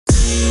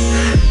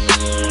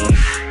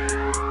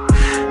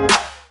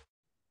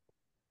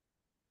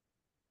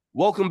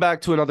Welcome back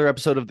to another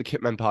episode of the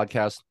Kitmen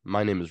Podcast.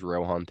 My name is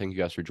Rohan. Thank you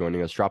guys for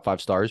joining us. Drop 5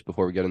 stars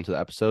before we get into the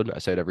episode. I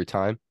say it every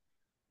time.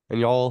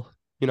 And y'all,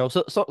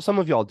 so some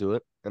of y'all do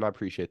it, and I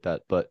appreciate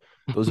that. But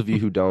those of you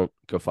who don't,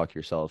 go fuck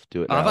yourself.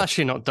 Do it now. I've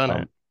actually not done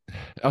it.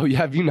 Oh, yeah,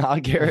 have you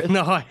not, Gareth?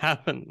 No, I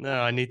haven't. No,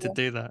 I need to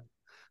do that.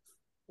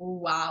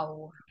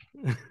 Wow.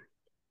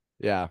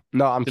 Yeah.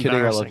 No, I'm It's kidding.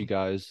 I love embarrassing. you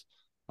guys.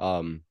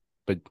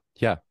 But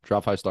yeah,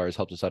 drop 5 stars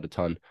helps us out a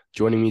ton.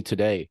 Joining me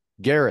today,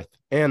 Gareth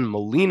and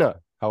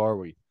Melina. How are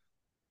we?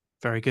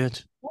 Very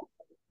good.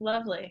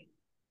 Lovely.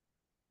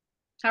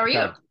 How are you?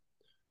 Okay.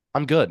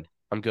 I'm good.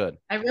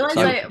 I realize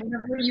So-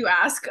 whenever you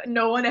ask,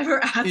 no one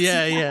ever asks.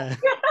 Yeah, that.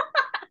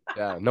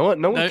 yeah. Yeah. No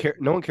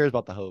one cares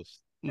about the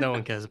host. No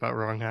one cares about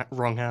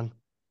wrong hand.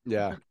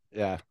 Yeah.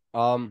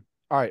 All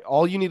right.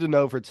 All you need to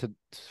know for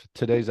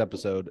today's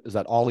episode is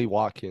that Ollie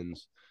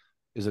Watkins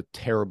is a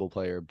terrible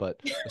player.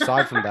 But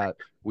aside from that,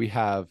 we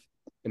have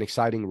an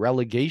exciting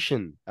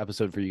relegation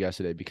episode for you guys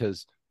today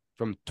because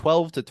from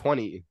 12 to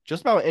 20,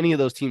 just about any of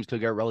those teams could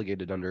get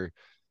relegated under,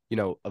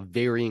 a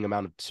varying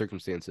amount of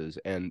circumstances.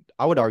 And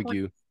I would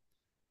argue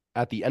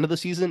at the end of the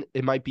season,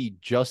 it might be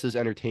just as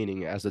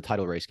entertaining as the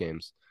title race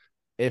games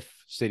if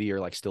City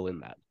are still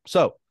in that.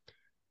 So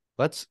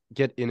let's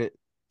get in it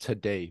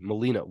today.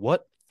 Melina,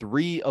 what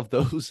 3 of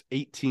those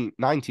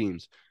 9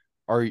 teams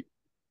do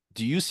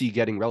you see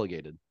getting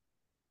relegated?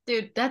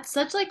 Dude, that's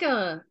such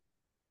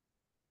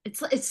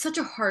it's such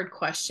a hard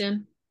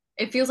question.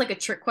 It feels like a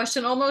trick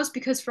question almost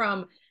because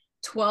from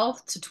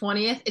 12th to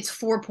 20th, it's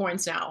 4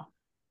 points now,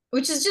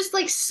 which is just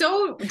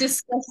so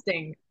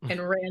disgusting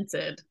and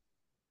rancid.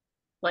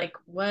 Like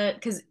what?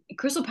 Because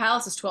Crystal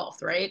Palace is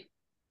 12th, right?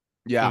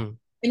 Yeah.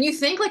 And you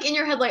think in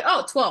your head,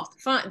 oh, 12th,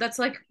 fine. That's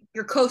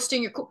you're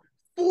coasting.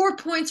 4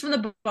 points from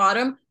the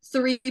bottom,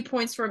 3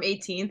 points from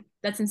 18th.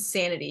 That's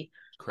insanity.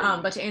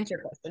 Crazy. But to answer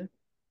your question,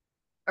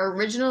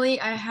 originally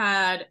I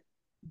had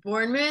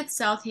Bournemouth,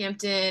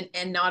 Southampton,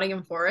 and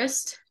Nottingham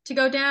Forest to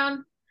go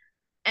down.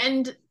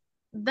 And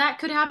that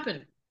could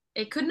happen.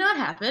 It could not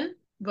happen,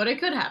 but it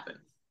could happen.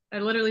 I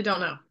literally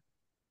don't know.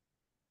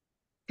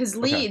 Because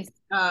Leeds,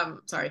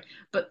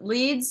 but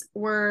Leeds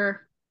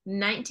were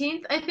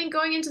 19th, I think,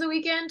 going into the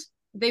weekend.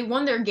 They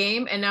won their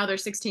game, and now they're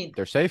 16th.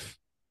 They're safe?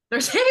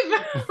 They're safe.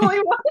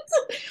 Wait, what?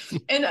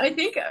 And I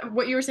think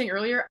what you were saying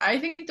earlier, I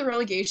think the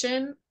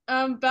relegation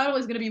battle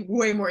is going to be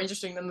way more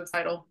interesting than the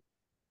title.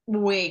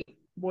 Way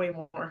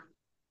more.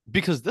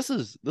 Because this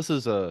is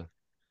a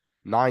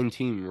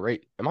 9-team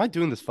rate. Am I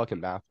doing this fucking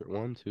math?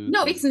 1, 2.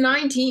 No, 3. it's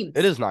 9 teams.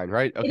 It is 9,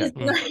 right? Okay. It is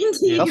 9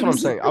 teams. That's what I'm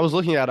saying. I was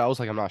looking at it. I was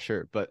like, I'm not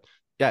sure. But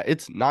yeah,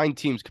 it's 9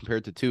 teams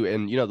compared to 2.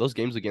 And, those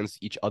games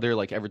against each other,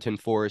 like Everton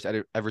Forest,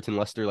 Everton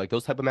Leicester, like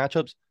those type of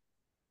matchups,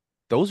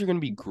 those are going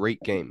to be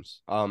great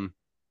games.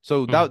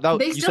 So that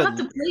they still have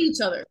to play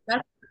each other.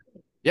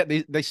 Yeah,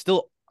 they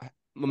still,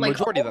 the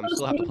majority of them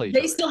still have to play each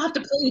other. They still have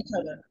to play each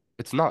other.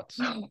 It's nuts.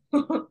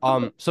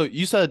 So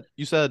you said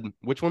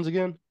which ones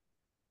again?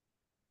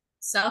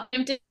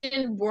 Southampton,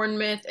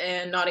 Bournemouth,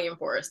 and Nottingham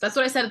Forest. That's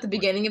what I said at the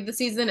beginning of the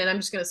season, and I'm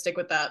just gonna stick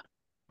with that.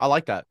 I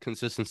like that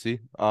consistency.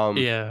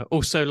 Yeah.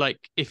 Also,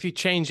 if you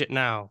change it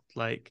now,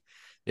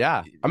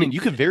 yeah, I mean,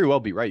 you could very well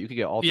be right. You could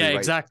get all 3 right.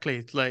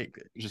 exactly.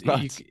 Just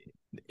nuts.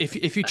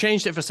 If you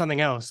changed it for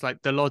something else,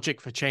 the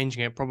logic for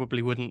changing it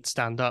probably wouldn't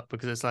stand up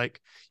because it's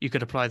you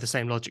could apply the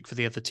same logic for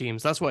the other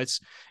teams. That's why it's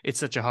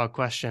such a hard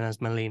question, as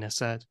Melina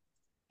said.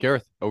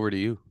 Gareth, over to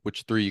you.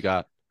 Which 3 you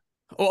got?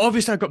 Well,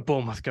 obviously, I've got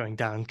Bournemouth going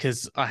down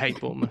because I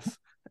hate Bournemouth.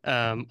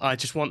 I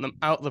just want them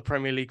out of the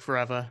Premier League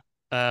forever.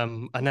 I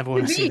never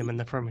want to see them in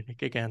the Premier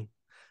League again.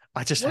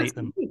 I just hate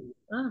them.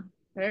 Oh,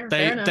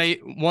 fair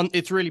enough.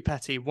 It's really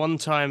petty. One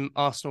time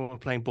Arsenal were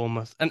playing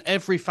Bournemouth, and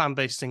every fan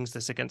base sings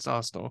this against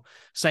Arsenal.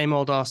 Same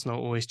old Arsenal,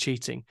 always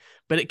cheating.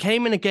 But it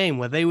came in a game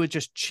where they were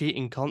just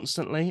cheating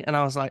constantly, and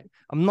I was like,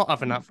 I'm not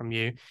having that from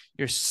you.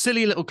 You're a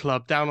silly little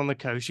club down on the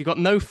coast. You got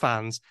no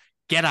fans.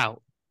 Get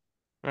out.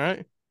 All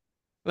right?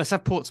 Let's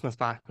have Portsmouth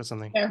back or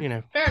something. Fair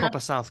Proper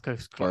enough. South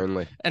Coast club.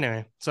 Burnley.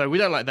 Anyway, so we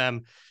don't like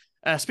them.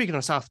 Speaking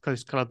of South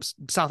Coast clubs,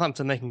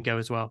 Southampton, they can go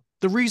as well.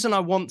 The reason I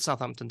want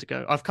Southampton to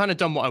go, I've kind of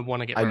done what I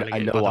want to get relegated, I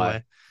know by the why.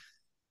 way.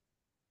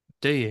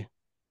 Do you?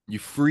 You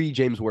free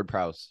James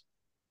Ward-Prowse.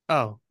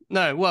 Oh,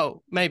 no,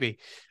 well, maybe.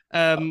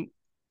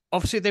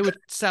 Obviously, they would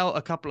sell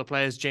a couple of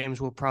players. James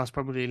Ward-Prowse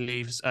probably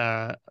leaves.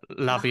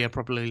 Lavia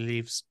probably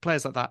leaves.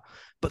 Players like that.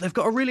 But they've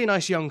got a really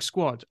nice young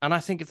squad. And I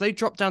think if they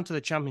drop down to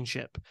the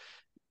Championship,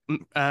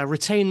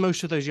 retain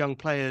most of those young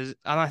players,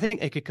 and I think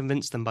they could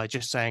convince them by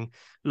just saying,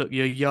 look,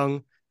 you're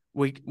young.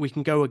 We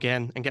can go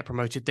again and get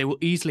promoted. They will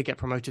easily get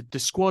promoted. The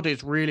squad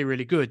is really,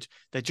 really good.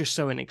 They're just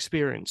so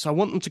inexperienced. So I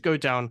want them to go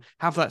down,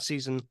 have that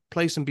season,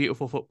 play some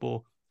beautiful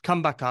football,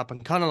 come back up,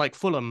 and kind of like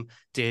Fulham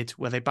did,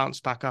 where they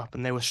bounced back up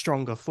and they were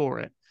stronger for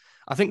it.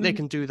 I think they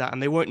can do that,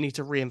 and they won't need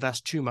to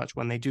reinvest too much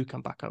when they do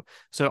come back up.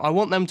 So I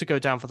want them to go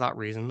down for that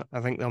reason.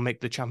 I think they'll make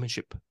the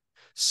Championship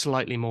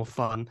slightly more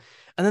fun.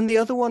 And then the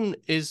other one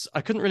is, I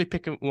couldn't really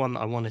pick one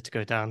that I wanted to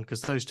go down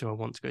because those two I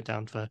want to go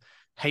down for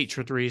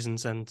hatred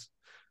reasons and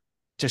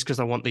just because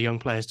I want the young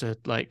players to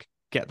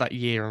get that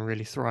year and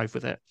really thrive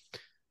with it.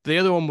 The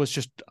other one was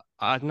just,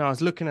 I don't know, I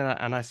was looking at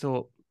it and I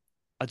thought,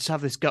 I just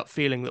have this gut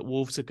feeling that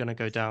Wolves are going to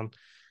go down.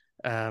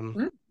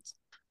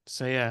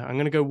 So yeah, I'm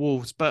going to go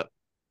Wolves. But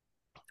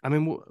I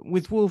mean,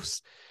 with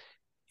Wolves,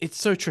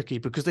 it's so tricky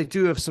because they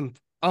do have some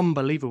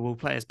unbelievable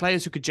players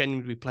who could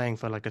genuinely be playing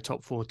for like a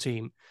top 4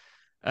 team.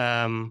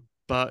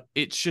 But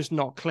it's just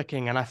not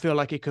clicking. And I feel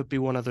like it could be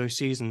one of those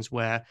seasons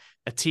where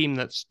a team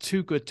that's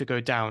too good to go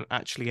down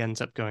actually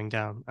ends up going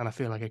down. And I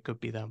feel like it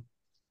could be them.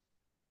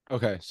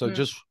 Okay, so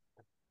just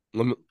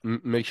let me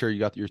make sure you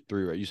got your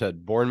 3 right. You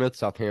said Bournemouth,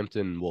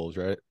 Southampton, Wolves,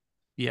 right?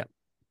 Yeah.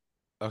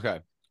 Okay.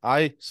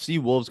 I see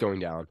Wolves going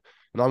down,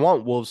 and I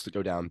want Wolves to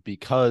go down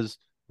because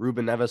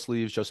Ruben Neves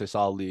leaves, Jose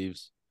Sal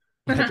leaves,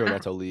 Pedro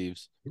Neto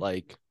leaves.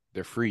 Like,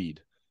 they're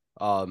freed.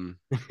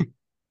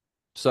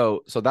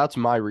 So that's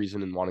my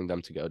reason in wanting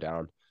them to go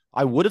down.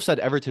 I would have said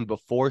Everton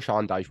before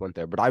Sean Dyche went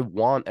there, but I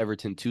want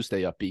Everton to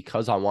stay up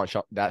because I want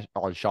that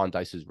on Sean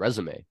Dyche's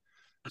resume.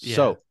 Yeah.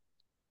 So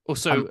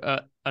also,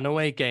 an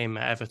away game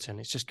at Everton,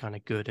 it's just kind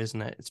of good,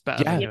 isn't it? It's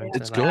better than going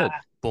it's to good.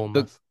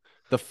 Bournemouth.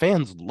 The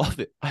fans love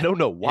it. I don't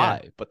know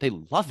why, but they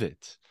love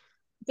it.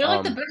 They're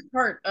like the best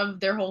part of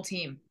their whole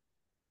team.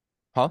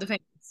 Huh? The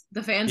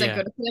fans that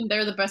go to them,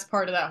 they're the best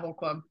part of that whole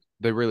club.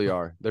 They really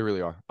are. They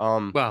really are.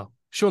 Well,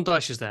 Sean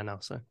Dyche is there now,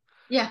 so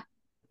yeah.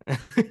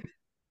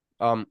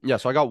 Yeah,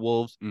 so I got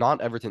Wolves, not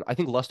Everton. I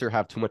think Leicester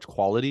have too much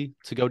quality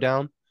to go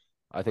down.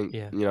 I think,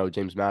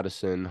 James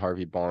Maddison,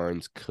 Harvey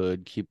Barnes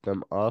could keep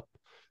them up.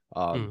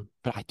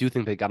 But I do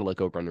think they got to let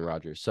go of Brendan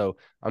Rodgers. So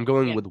I'm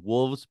going with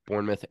Wolves,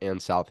 Bournemouth,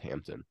 and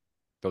Southampton.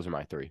 Those are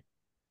my 3.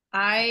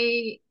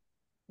 I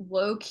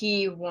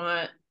low-key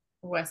want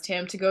West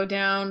Ham to go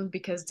down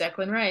because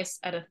Declan Rice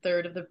at a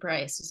third of the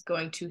price is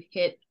going to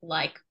hit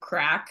like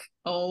crack.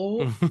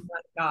 Oh my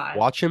God.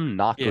 Watch him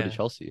not go to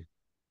Chelsea.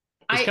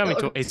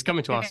 He's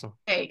coming to Arsenal.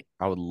 Hey.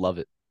 I would love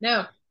it.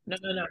 No.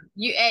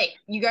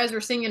 You guys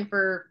were singing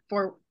for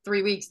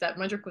 3 weeks that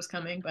Mudryk was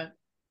coming, but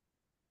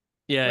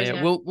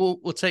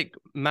we'll take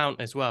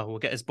Mount as well. We'll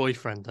get his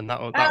boyfriend, and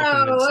that'll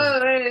convince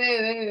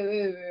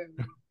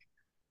him.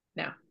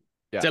 No.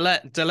 Yeah.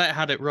 Dillette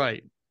had it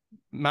right.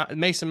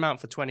 Mason Mount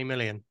for 20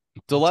 million.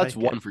 Dillette's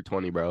 1 for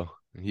 20, bro.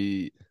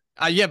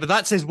 But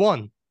that's his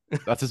 1.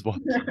 That's his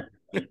 1.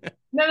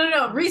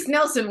 No. Reece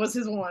Nelson was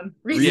his 1.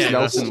 Reece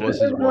Nelson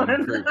was his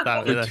 1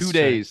 for 2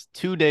 days.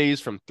 2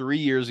 days from 3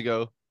 years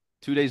ago.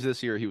 2 days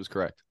this year, he was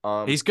correct.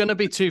 He's gonna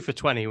be 2 for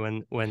 20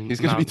 when he's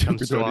gonna be 2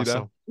 for 20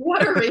 now.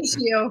 What a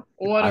ratio!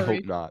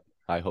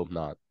 I hope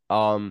not.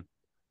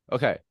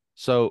 Okay,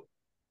 so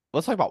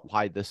let's talk about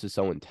why this is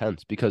so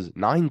intense because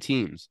 9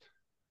 teams,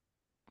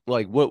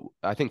 like what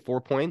I think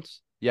 4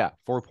 points. Yeah,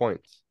 4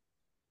 points.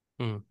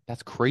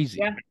 That's crazy.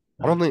 Yeah.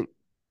 I don't think,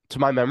 to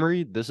my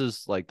memory, this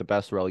is like the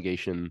best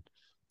relegation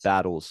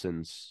battle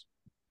since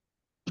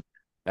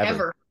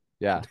ever.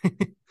 Yeah.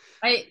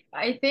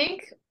 I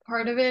think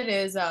part of it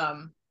is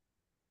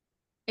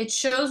it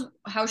shows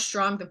how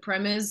strong the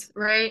Prem is,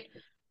 right?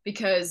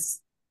 Because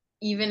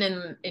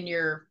even in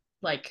your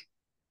like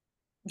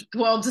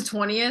 12th to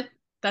 20th,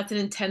 that's an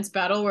intense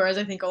battle. Whereas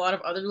I think a lot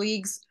of other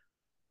leagues,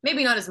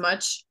 maybe not as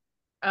much.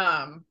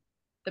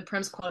 The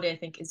Prem's quality, I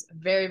think, is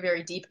very,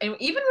 very deep. And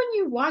even when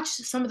you watch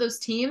some of those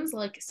teams,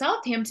 like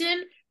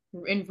Southampton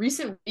in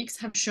recent weeks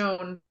have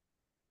shown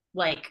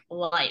like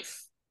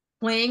life,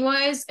 playing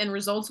wise and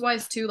results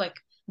wise too. Like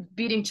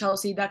beating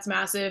Chelsea, that's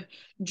massive.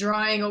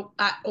 Drawing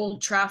at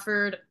Old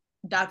Trafford,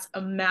 that's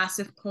a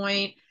massive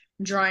point.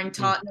 Drawing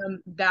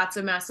Tottenham, that's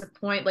a massive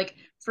point. Like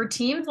for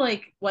teams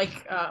like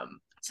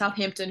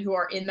Southampton who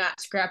are in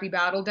that scrappy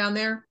battle down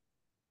there,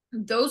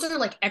 those are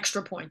like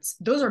extra points.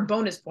 Those are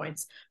bonus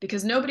points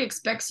because nobody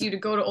expects you to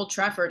go to Old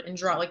Trafford and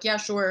draw. Like, yeah,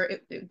 sure,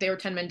 they were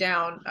 10 men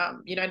down.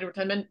 United were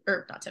 10 men,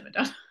 or not 10 men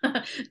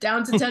down,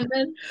 down to 10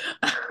 men.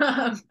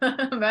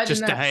 Imagine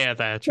just that. De Gea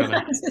there trying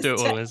to do it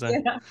all,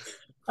 isn't it?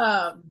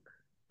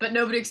 But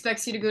nobody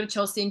expects you to go to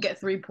Chelsea and get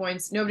 3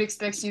 points. Nobody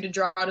expects you to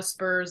draw to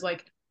Spurs.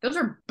 Like, those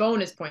are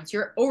bonus points.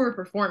 You're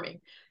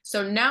overperforming.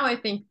 So now I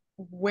think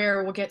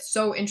where we'll get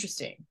so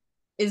interesting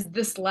is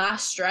this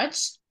last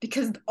stretch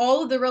because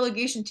all of the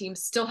relegation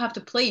teams still have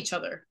to play each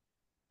other.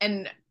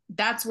 And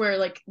that's where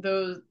like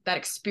that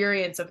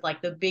experience of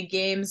like the big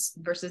games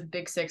versus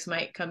big 6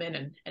 might come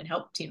in and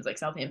help teams like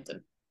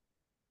Southampton.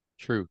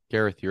 True.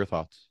 Gareth, your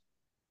thoughts?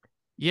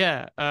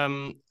 Yeah.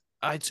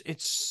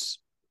 It's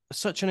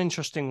such an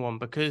interesting one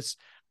because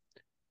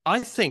I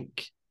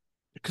think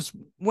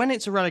when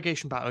it's a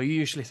relegation battle, you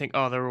usually think,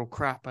 oh, they're all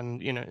crap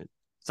and,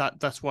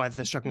 that's why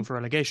they're struggling for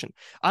relegation.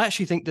 I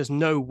actually think there's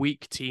no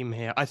weak team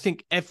here. I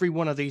think every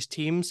one of these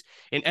teams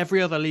in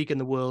every other league in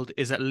the world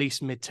is at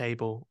least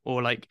mid-table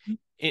or like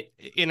in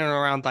and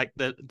around like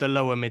the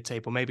lower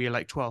mid-table, maybe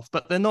like 12th.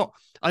 But they're not.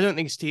 I don't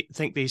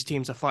think these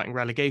teams are fighting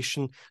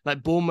relegation.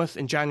 Like Bournemouth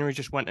in January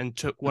just went and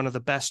took one of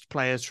the best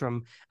players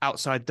from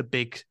outside the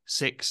big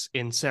 6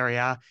 in Serie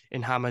A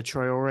in Hammer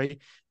Traore.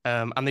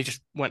 And they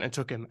just went and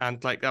took him.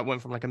 And like that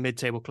went from like a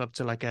mid-table club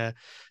to like a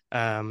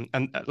and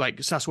like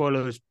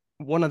Sassuolo is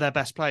one of their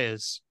best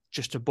players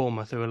just to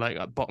Bournemouth, who were like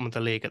at bottom of the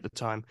league at the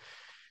time.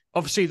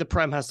 obviously the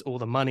Prem has all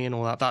the money and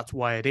all that. That's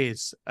why it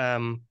is.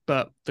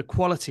 But the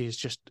quality is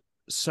just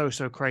so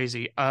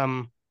crazy.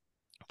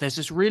 There's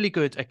this really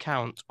good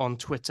account on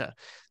Twitter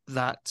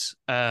that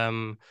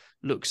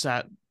looks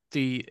at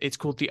it's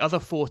called the Other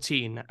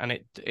 14, and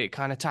it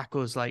kind of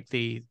tackles like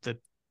the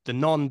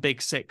non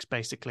Big Six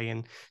basically,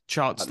 and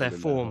charts their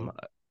form.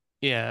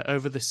 Yeah,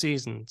 over the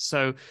season.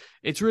 So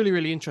it's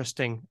really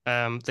interesting.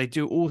 They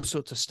do all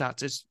sorts of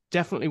stats. It's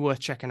definitely worth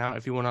checking out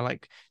if you want to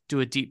like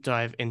do a deep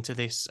dive into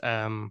this,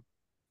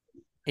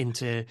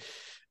 into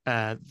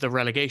the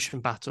relegation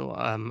battle.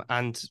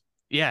 And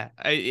yeah,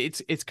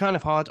 it's kind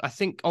of hard. I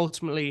think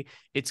ultimately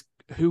it's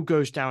who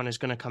goes down is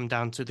going to come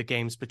down to the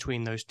games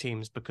between those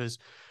teams, because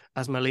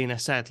as Melina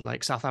said,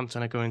 like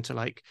Southampton are going to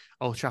like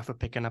Old Trafford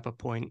picking up a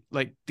point.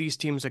 Like these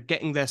teams are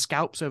getting their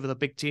scalps over the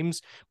big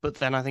teams, but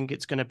then I think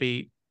it's going to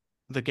be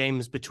the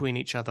games between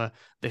each other,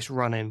 this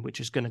run-in, which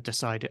is going to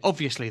decide it.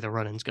 Obviously, the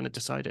run-in's going to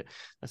decide it.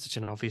 That's such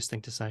an obvious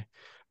thing to say.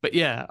 But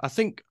yeah, I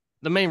think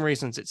the main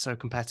reasons it's so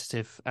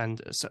competitive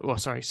and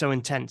so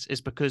intense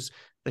is because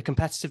the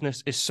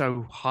competitiveness is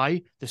so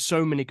high. There's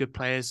so many good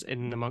players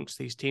in amongst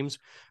these teams,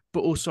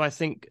 but also I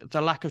think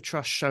the lack of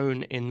trust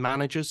shown in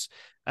managers,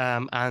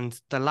 and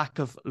the lack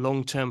of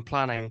long-term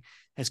planning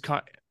has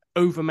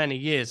over many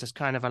years has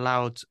kind of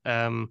allowed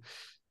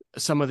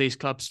some of these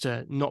clubs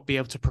to not be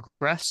able to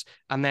progress,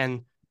 and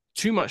then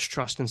too much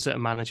trust in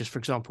certain managers, for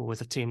example,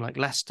 with a team like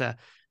Leicester,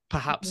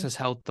 perhaps has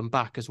held them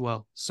back as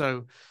well.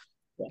 So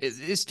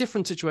it's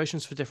different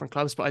situations for different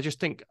clubs, but I just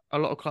think a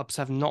lot of clubs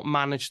have not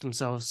managed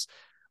themselves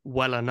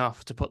well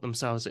enough to put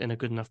themselves in a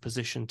good enough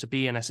position to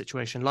be in a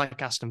situation like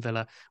Aston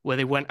Villa, where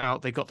they went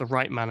out, they got the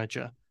right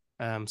manager,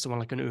 someone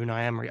like an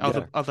Unai Emery,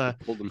 other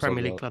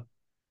Premier League club.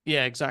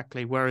 Yeah,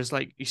 exactly. Whereas,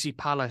 like, you see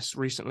Palace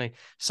recently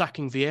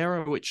sacking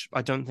Vieira, which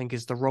I don't think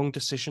is the wrong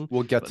decision.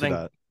 We'll get to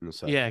that in a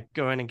second. Yeah,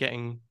 going and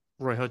getting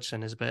Roy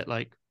Hodgson is a bit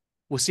like,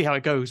 we'll see how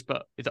it goes,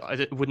 but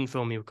it wouldn't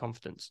fill me with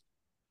confidence.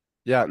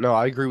 Yeah, no,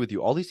 I agree with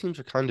you. All these teams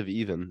are kind of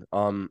even.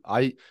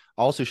 I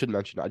also should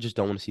mention, I just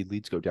don't want to see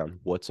Leeds go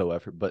down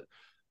whatsoever. But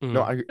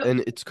no,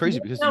 and it's crazy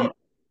because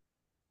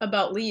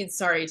about Leeds.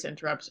 Sorry to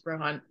interrupt,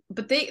 Rohan,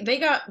 but they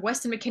got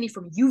Weston McKennie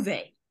from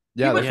Juve.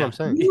 Yeah, that's what I'm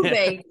saying.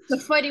 Juve to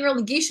fighting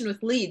relegation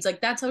with Leeds.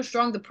 Like, that's how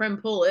strong the Prem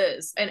pull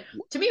is. And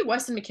to me,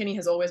 Weston McKennie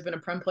has always been a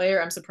Prem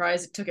player. I'm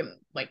surprised it took him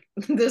like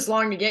this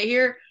long to get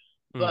here.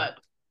 But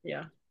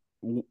yeah.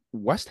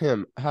 West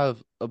Ham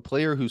have a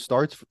player who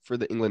starts for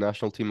the England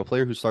national team, a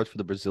player who starts for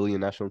the Brazilian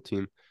national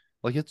team.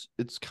 Like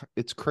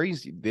it's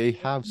crazy. They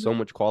have so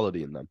much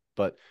quality in them,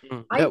 but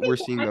we're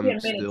seeing them a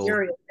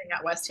managerial thing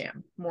at West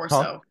Ham more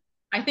so.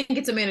 I think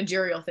it's a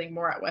managerial thing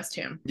more at West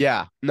Ham.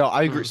 Yeah, no,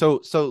 I agree.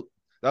 So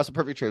that's a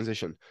perfect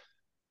transition.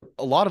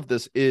 A lot of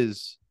this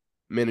is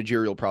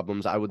managerial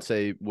problems, I would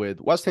say, with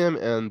West Ham,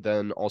 and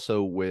then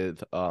also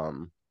with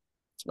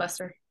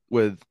Leicester.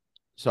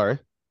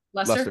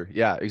 Leicester.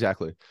 Yeah,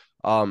 exactly.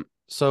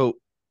 So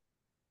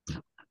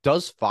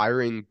does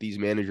firing these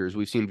managers,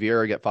 we've seen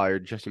Vieira get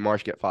fired, Jesse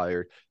Marsh get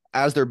fired,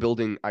 as they're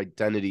building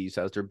identities,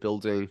 as they're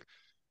building,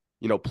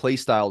 play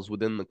styles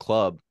within the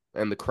club,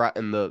 and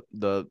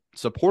the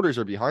supporters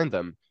are behind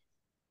them.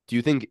 Do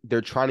you think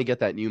they're trying to get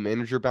that new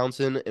manager bounce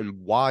in? And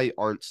why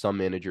aren't some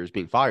managers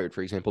being fired?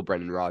 For example,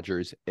 Brendan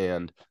Rodgers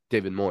and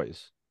David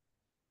Moyes.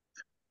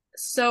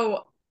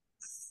 So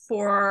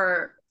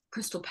for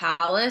Crystal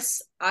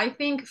Palace, I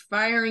think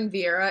firing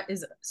Vieira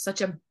is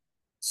such a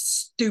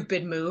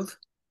stupid move,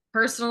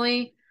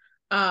 personally.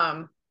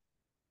 I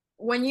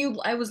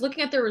was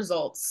looking at their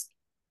results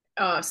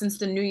since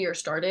the new year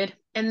started,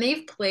 and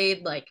they've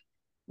played like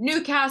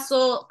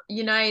Newcastle,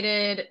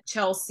 United,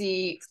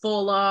 Chelsea,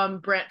 Fulham,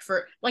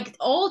 Brentford, like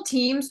all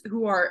teams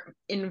who are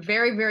in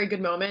very, very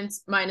good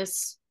moments,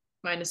 minus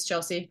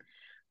Chelsea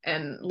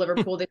and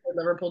Liverpool. They played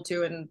Liverpool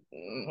too, and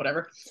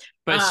whatever.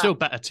 But it's still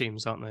better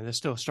teams, aren't they? They're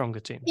still stronger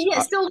teams. Yeah,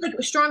 still like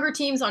stronger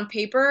teams on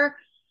paper.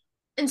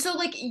 And so,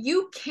 like,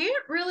 you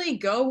can't really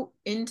go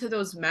into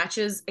those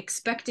matches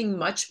expecting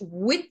much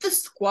with the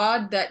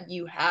squad that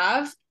you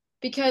have,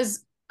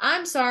 because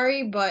I'm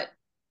sorry, but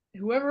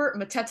whoever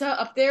Mateta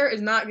up there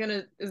is not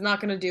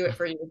gonna do it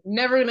for you.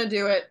 Never gonna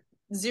do it.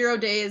 0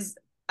 days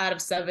out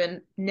of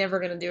 7, never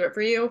gonna do it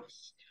for you.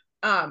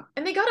 And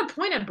they got a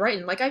point at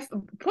Brighton. Like,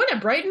 point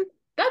at Brighton,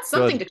 that's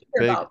something to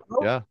care about,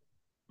 bro. Yeah.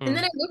 And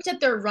then I looked at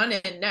their run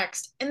in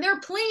next, and they're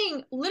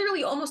playing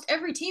literally almost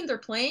every team they're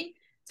playing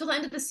till the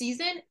end of the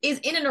season is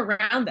in and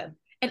around them.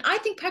 And I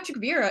think Patrick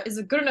Vieira is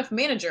a good enough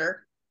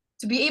manager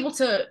to be able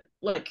to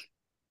like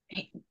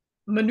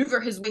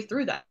maneuver his way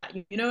through that.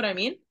 You know what I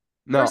mean?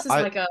 No, versus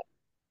like a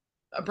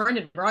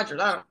Brendan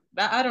Rodgers.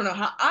 I don't know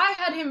how I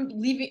had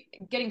him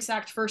getting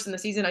sacked first in the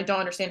season. I don't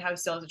understand how he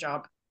still has a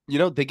job.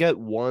 They get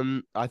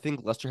one. I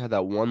think Leicester had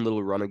that one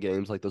little run of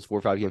games, like those 4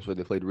 or 5 games where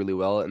they played really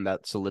well, and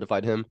that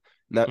solidified him.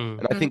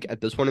 And I think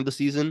at this point of the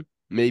season,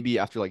 maybe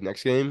after like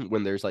next game,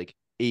 when there's like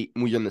 8,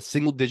 when you're in the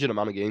single digit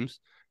amount of games,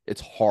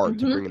 it's hard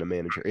to bring in a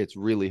manager. It's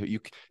really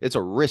it's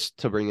a risk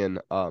to bring in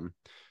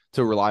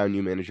to rely on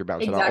new manager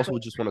bounce. Exactly. And I also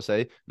just want to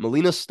say,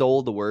 Melina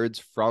stole the words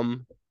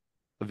from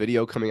a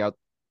video coming out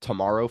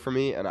tomorrow for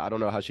me, and I don't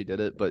know how she did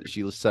it, but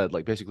she said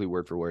like basically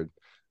word for word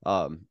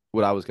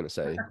what I was gonna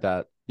say,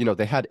 that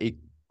they had a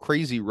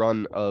crazy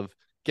run of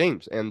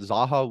games, and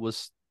Zaha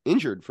was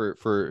injured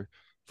for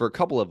a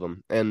couple of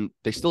them, and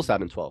they still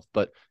sat in 12th.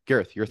 But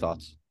Gareth, your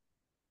thoughts?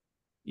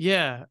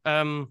 Yeah,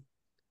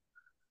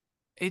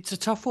 it's a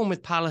tough one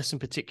with Palace in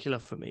particular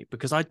for me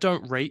because I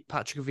don't rate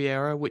Patrick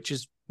Vieira, which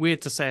is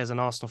weird to say as an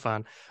Arsenal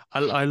fan.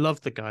 I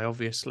love the guy,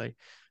 obviously,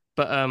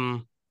 but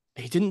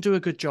he didn't do a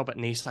good job at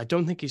Nice. I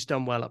don't think he's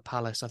done well at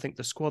Palace. I think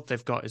the squad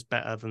they've got is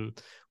better than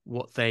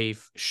what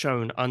they've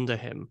shown under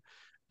him.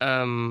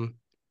 And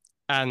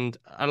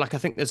like I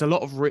think there's a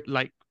lot of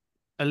like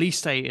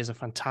Elise is a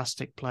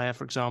fantastic player,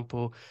 for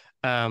example.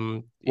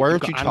 Why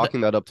aren't you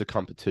chalking that up to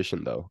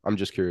competition though? I'm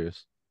just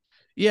curious.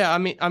 Yeah, I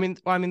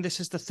mean, this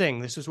is the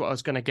thing. This is what I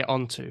was going to get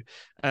onto,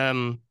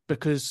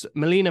 because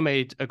Melina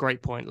made a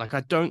great point. Like,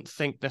 I don't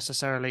think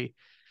sacking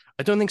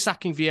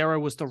Vieira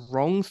was the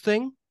wrong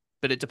thing,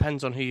 but it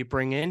depends on who you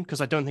bring in,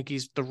 because I don't think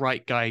he's the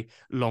right guy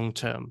long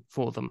term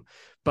for them.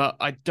 But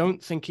I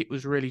don't think it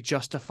was really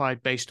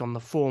justified based on the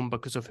form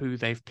because of who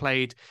they've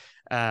played.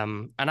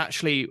 And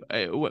actually,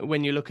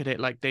 when you look at it,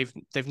 like they've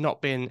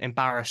not been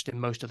embarrassed in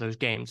most of those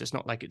games. It's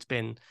not like it's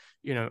been,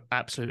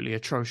 absolutely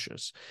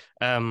atrocious.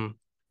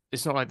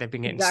 It's not like they've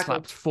been getting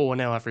slapped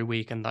 4-0 every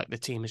week and like the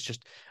team is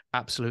just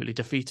absolutely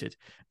defeated.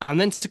 And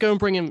then to go and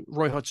bring in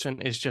Roy Hodgson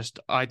is just,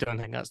 I don't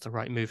think that's the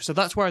right move. So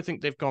that's where I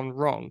think they've gone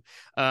wrong.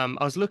 I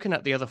was looking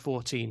at the other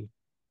 14,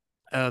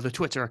 the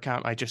Twitter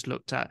account I just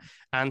looked at,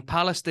 and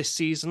Palace this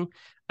season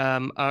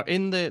are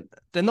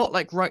they're not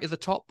like right at the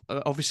top.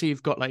 Obviously,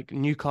 you've got like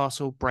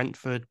Newcastle,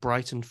 Brentford,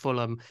 Brighton,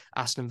 Fulham,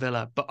 Aston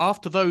Villa. But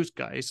after those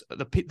guys,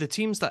 the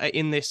teams that are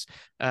in this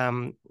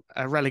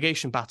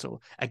relegation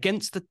battle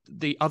against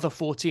the other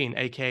 14,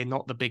 aka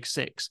not the big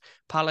six,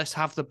 Palace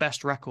have the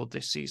best record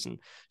this season.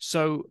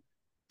 So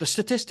the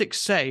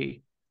statistics say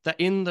that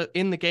in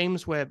the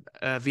games where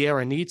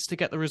Vieira needs to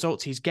get the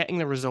results, he's getting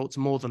the results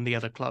more than the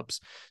other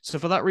clubs. So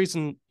for that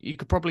reason, you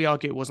could probably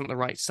argue it wasn't the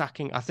right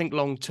sacking. I think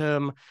long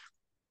term,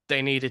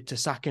 they needed to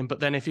sack him.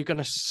 But then if you're going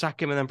to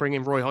sack him and then bring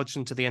in Roy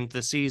Hodgson to the end of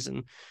the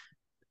season,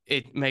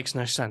 it makes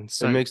no sense.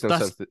 So it makes no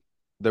sense.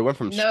 They went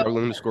from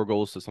struggling to score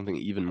goals to something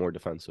even more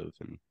defensive.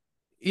 And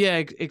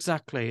yeah,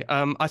 exactly.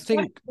 I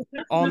think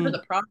on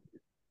the problem.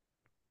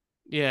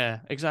 Yeah,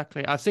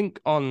 exactly. I think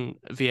on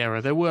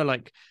Vieira, there were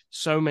like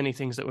so many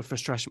things that would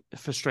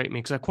frustrate me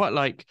because I quite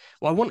like,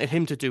 well, I wanted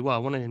him to do well. I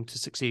wanted him to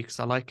succeed because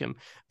I like him,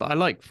 but I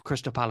like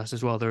Crystal Palace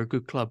as well. They're a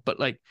good club, but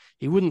like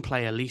he wouldn't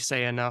play Elise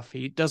enough.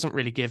 He doesn't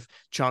really give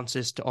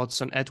chances to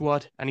Odsonne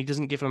Edouard, and he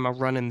doesn't give him a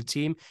run in the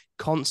team.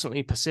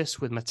 Constantly persists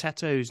with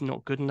Mateta, who's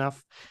not good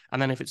enough.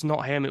 And then if it's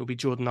not him, it will be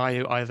Jordan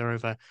Ayew either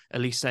over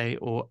Elise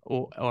or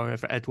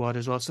over Edouard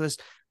as well. So there's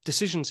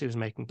decisions he was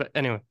making. But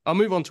anyway, I'll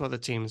move on to other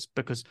teams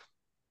because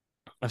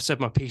I've said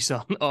my piece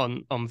on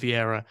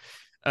Vieira,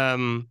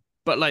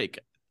 but like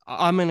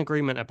I'm in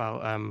agreement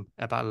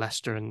about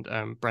Leicester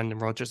and Brendan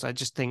Rodgers. I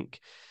just think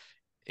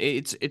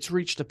it's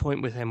reached a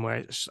point with him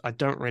where I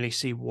don't really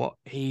see what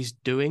he's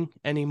doing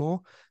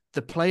anymore.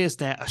 The players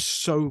there are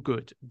so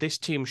good. This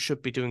team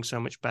should be doing so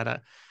much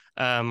better.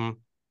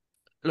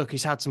 Look,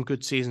 he's had some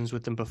good seasons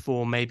with them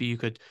before. Maybe you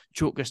could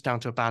chalk this down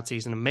to a bad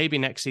season, and maybe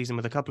next season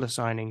with a couple of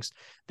signings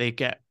they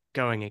get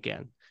going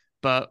again.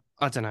 But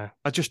I don't know.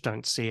 I just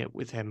don't see it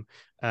with him.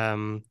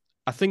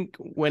 I think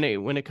when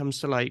it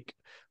comes to like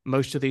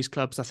most of these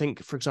clubs, I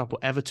think, for example,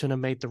 Everton have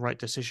made the right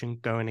decision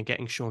going and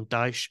getting Sean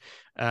Dyche.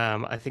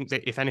 I think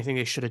that if anything,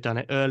 they should have done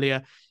it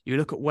earlier. You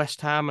look at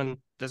West Ham, and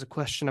there's a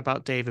question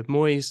about David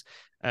Moyes.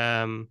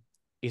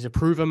 He's a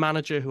proven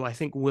manager who I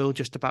think will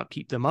just about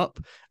keep them up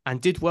and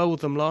did well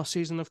with them last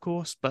season, of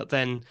course. But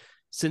then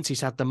since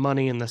he's had the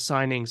money and the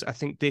signings, I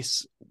think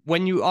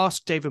when you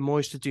ask David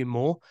Moyes to do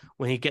more,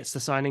 when he gets the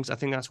signings, I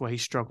think that's where he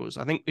struggles.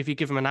 I think if you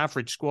give him an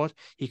average squad,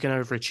 he can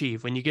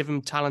overachieve. When you give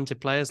him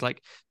talented players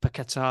like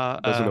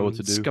Paquetá, doesn't know what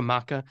to do.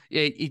 Scamacca,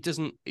 yeah, he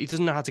doesn't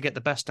know how to get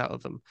the best out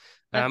of them.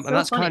 And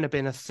that's kind of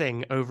been a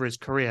thing over his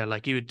career.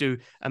 Like he would do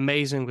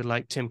amazing with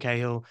like Tim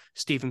Cahill,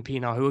 Stephen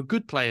Pienaar, who are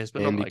good players,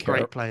 but not like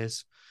great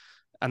players.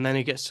 And then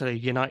he gets to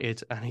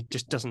United and he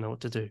just doesn't know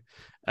what to do.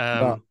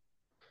 No,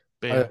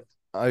 but yeah.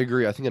 I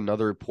agree. I think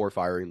another poor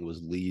firing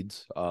was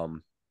Leeds. I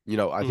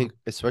think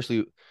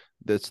especially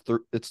it's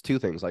two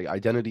things, like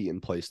identity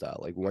and play style.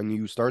 Like when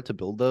you start to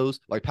build those,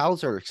 like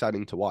Palace are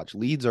exciting to watch,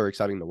 Leeds are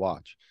exciting to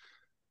watch.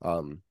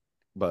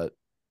 But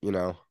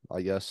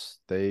I guess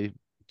they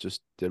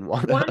just didn't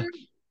want to.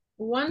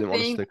 One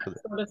thing that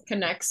sort of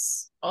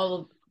connects all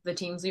of the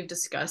teams we've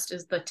discussed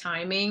is the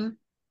timing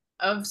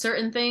of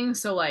certain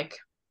things. So like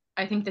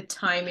I think the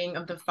timing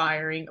of the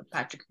firing of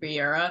Patrick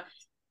Vieira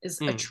is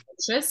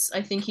atrocious.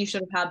 I think he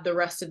should have had the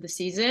rest of the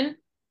season.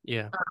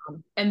 Yeah.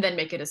 And then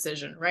make a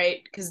decision,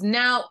 right? Because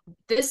now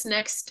this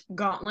next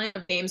gauntlet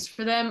of games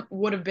for them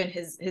would have been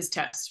his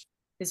test,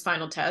 his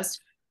final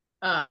test.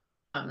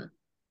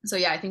 So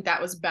yeah, I think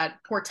that was bad,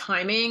 poor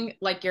timing.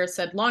 Like Garrett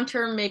said, long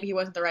term, maybe he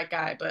wasn't the right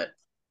guy, but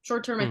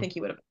short term, I think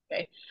he would have been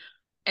okay.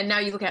 And now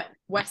you look at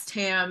West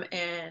Ham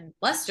and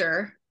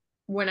Leicester,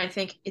 when I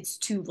think it's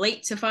too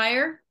late to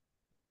fire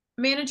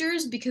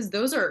managers, because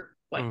those are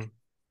like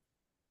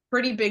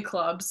pretty big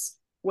clubs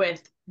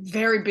with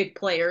very big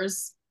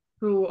players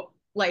who,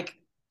 like,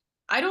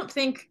 I don't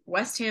think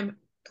West Ham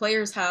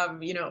players have,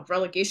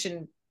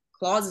 relegation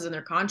clauses in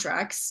their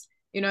contracts.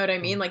 You know what I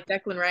mean? Like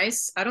Declan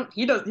Rice, I don't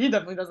he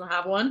definitely doesn't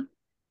have one.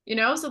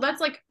 So that's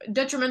like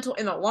detrimental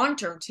in the long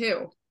term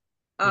too.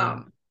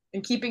 And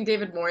keeping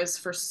David Moyes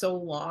for so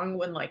long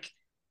when, like,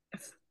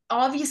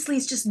 obviously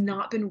it's just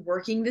not been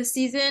working this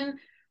season.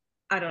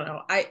 I don't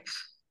know.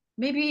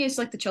 Maybe it's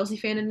like the Chelsea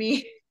fan in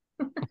me.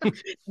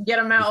 Get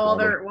them out Just while want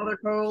them. they're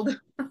cold.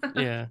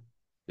 Yeah.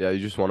 Yeah, you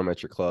just want them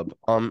at your club.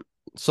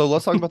 So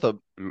let's talk about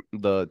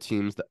the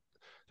teams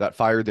that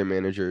fired their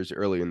managers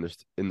early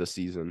in the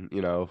season.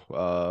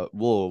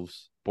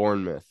 Wolves,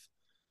 Bournemouth,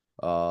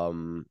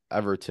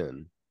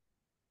 Everton.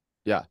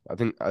 Yeah, I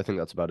think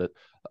that's about it.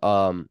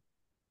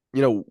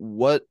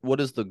 What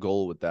is the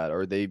goal with that?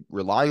 Are they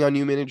relying on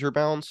new manager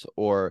bounce,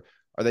 or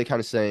are they kind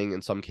of saying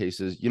in some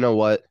cases, you know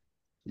what,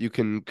 you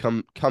can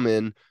come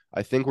in.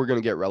 I think we're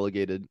going to get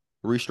relegated.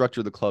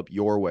 Restructure the club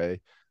your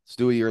way. Let's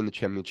do a year in the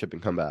championship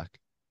and come back.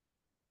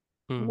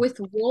 With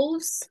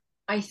Wolves,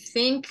 I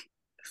think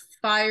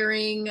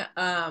firing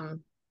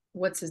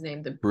what's his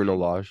name? The Bruno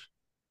Lage.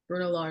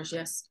 Bruno Lage,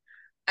 yes.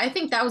 I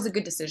think that was a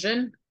good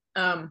decision.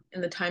 And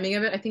the timing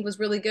of it I think was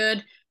really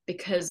good,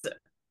 because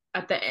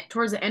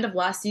towards the end of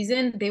last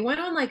season, they went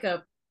on like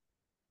a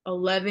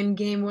 11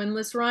 game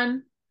winless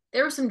run.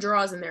 There were some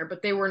draws in there,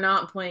 but they were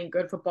not playing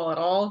good football at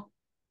all.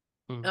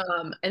 And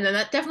then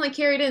that definitely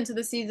carried into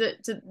this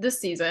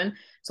season.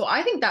 So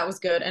I think that was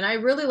good. And I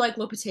really like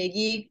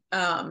Lopetegui.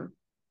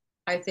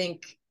 I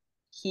think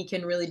he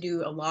can really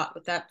do a lot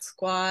with that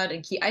squad.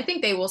 And I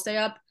think they will stay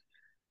up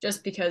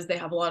just because they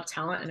have a lot of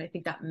talent. And I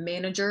think that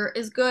manager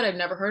is good. I've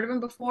never heard of him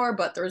before,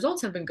 but the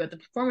results have been good. The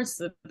performances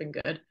have been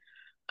good.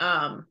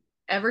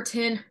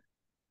 Everton,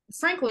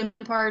 Frank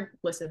Lampard,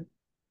 listen,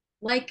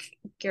 like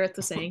Gareth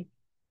was saying,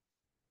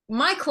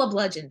 my club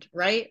legend,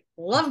 right?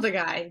 Love the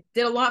guy,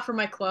 did a lot for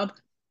my club,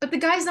 but the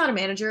guy's not a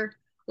manager.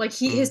 Like,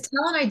 his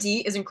talent ID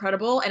is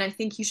incredible, and I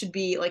think he should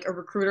be like a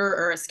recruiter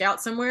or a scout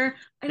somewhere.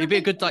 He'd be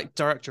a good like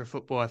director of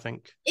football, I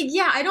think.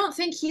 Yeah, I don't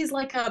think he's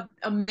like a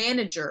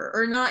manager,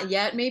 or not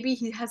yet. Maybe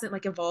he hasn't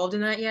like evolved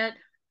in that yet.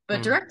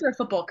 But director of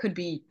football could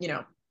be,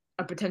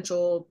 a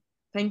potential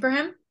thing for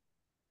him.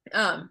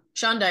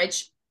 Sean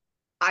Dyche,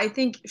 I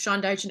think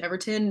Sean Dyche and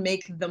Everton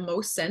make the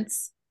most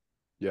sense.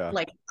 Yeah.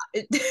 Like,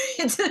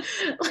 it's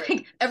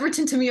like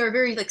Everton to me are a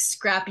very like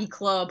scrappy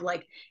club.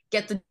 Like,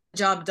 get the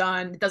job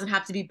done. It doesn't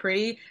have to be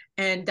pretty,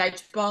 and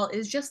Dyche ball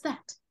is just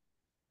that.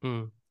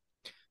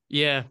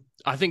 Yeah,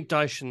 I think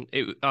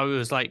Dyche. I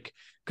was like,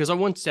 because I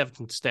wanted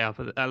Everton to stay up.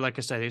 Like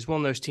I said, it's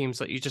one of those teams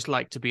that you just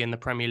like to be in the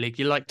Premier League.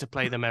 You like to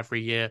play them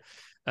every year.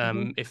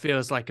 It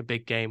feels like a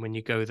big game when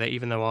you go there,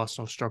 even though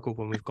Arsenal struggled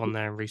when we've gone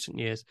there in recent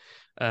years.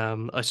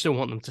 I still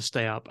want them to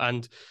stay up.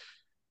 And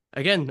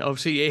again,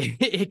 obviously,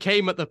 it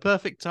came at the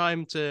perfect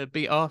time to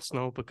beat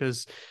Arsenal,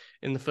 because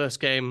in the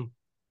first game,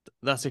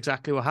 that's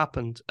exactly what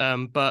happened.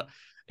 But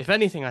if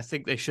anything, I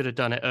think they should have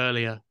done it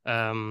earlier.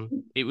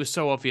 It was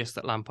so obvious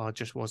that Lampard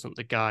just wasn't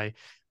the guy.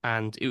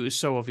 And it was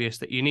so obvious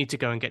that you need to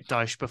go and get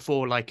Dyche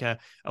before like a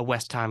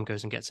West Ham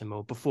goes and gets him,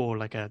 or before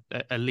like a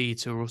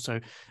Leeds who are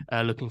also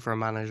looking for a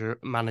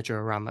manager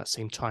around that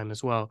same time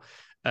as well.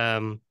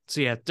 So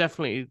yeah,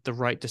 definitely the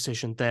right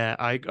decision there.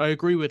 I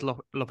agree with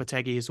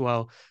Lopetegui as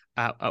well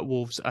at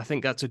Wolves. I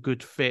think that's a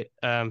good fit.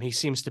 He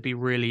seems to be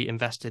really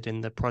invested in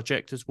the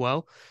project as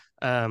well.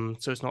 So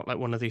it's not like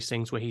one of these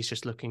things where he's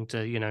just looking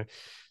to,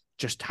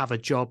 just have a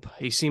job.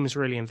 He seems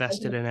really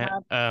invested in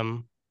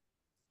it.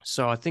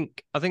 So I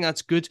think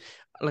that's good.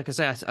 Like I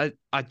say,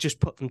 I just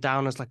put them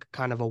down as like a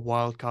kind of a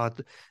wild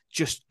card.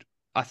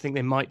 I think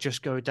they might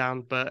just go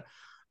down, but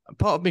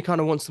part of me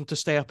kind of wants them to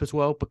stay up as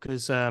well,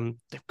 because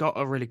they've got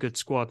a really good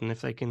squad, and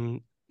if they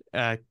can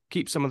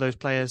keep some of those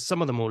players,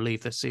 some of them will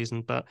leave this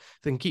season, but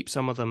if they can keep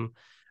some of them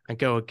and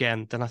go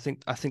again, then I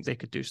think they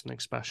could do something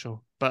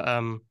special.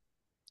 But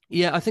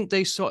yeah, I think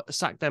they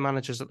sacked their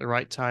managers at the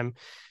right time.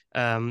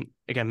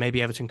 Again,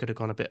 maybe Everton could have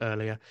gone a bit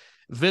earlier.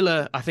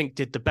 Villa, I think,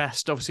 did the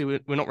best. Obviously,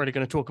 we're not really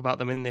going to talk about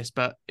them in this,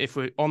 but if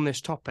we're on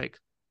this topic,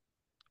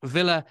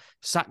 Villa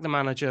sacked the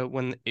manager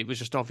when it was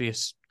just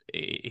obvious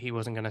he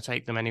wasn't going to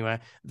take them anywhere.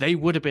 They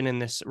would have been in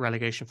this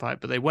relegation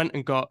fight, but they went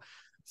and got,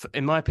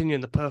 in my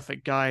opinion, the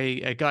perfect guy,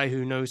 a guy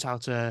who knows how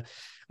to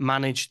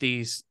manage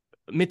these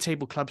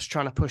mid-table clubs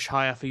trying to push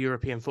higher for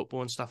European football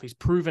and stuff. He's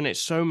proven it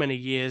so many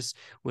years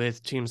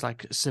with teams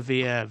like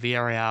Sevilla,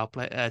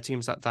 Villarreal,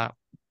 teams like that.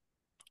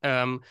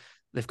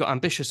 They've got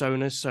ambitious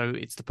owners, so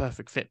it's the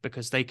perfect fit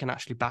because they can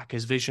actually back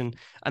his vision.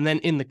 And then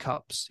in the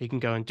cups, he can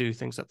go and do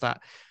things like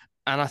that.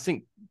 And I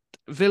think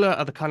Villa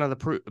are the kind of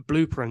the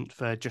blueprint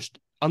for just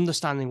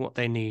understanding what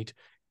they need,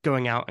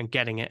 going out and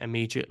getting it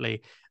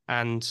immediately.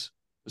 And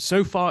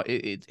so far,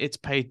 it's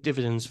paid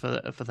dividends for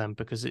them,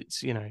 because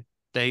it's,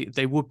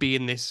 they would be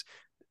in this.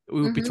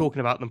 We would be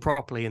talking about them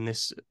properly in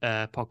this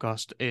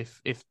podcast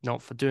if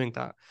not for doing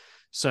that.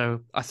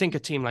 So I think a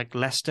team like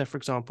Leicester, for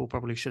example,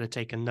 probably should have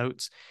taken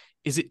notes.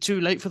 Is it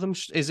too late for them?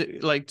 Is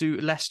it like, do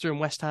Leicester and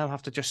West Ham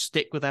have to just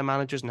stick with their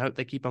managers and hope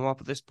they keep them up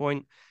at this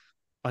point?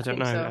 I I don't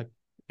think know.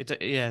 so.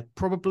 Yeah,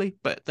 probably.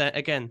 But then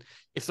again,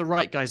 if the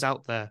right guy's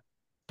out there,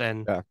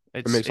 then Yeah, it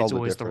it's makes all it's the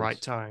always the right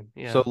difference.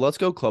 time. So Yeah. let's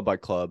go club by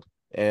club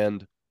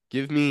and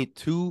give me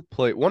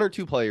one or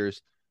two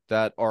players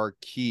that are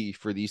key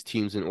for these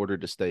teams in order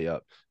to stay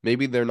up.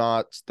 Maybe they're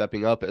not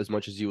stepping up as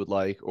much as you would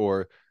like,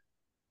 or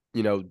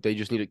they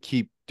just need to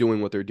keep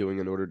doing what they're doing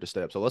in order to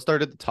stay up. So let's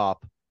start at the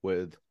top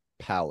with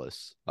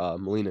Palace.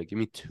 Melina, give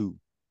me two.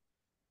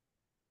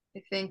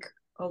 I think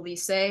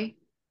Olise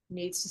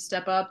needs to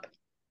step up.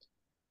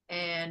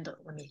 And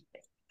let me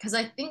think. Because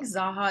I think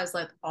Zaha is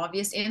like the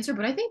obvious answer,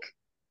 but I think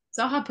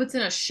Zaha puts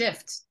in a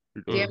shift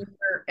damn Mm.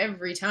 near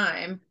every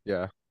time.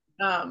 Yeah,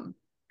 Um,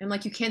 and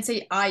like you can't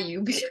say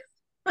IU because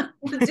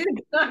the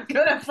dude's not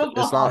good at it's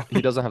football. not.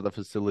 He doesn't have the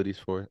facilities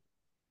for it.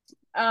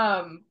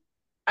 Um,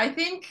 I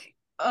think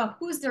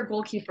who's their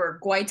goalkeeper?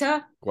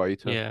 Guaita.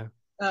 Guaita. Yeah.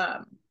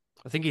 Um,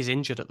 I think he's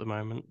injured at the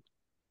moment.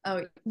 oh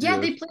He yeah,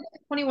 they is. played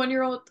a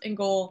 21-year-old in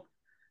goal.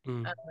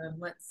 Mm.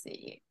 Let's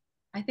see.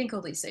 I think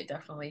Olise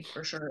definitely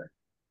for sure.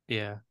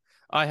 Yeah.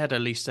 I had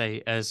Elise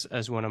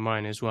as one of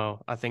mine as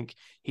well. I think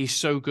he's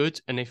so good,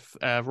 and if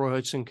Roy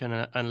Hodgson can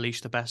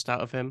unleash the best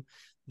out of him,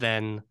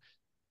 then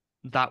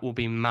that will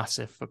be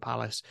massive for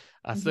Palace.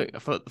 I Mhm. think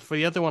for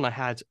the other one I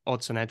had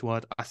Odson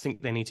Edward. I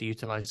think they need to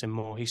utilize him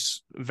more.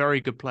 He's a very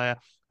good player.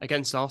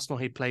 Against Arsenal,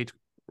 he played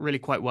really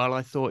quite well.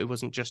 I thought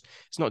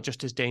it's not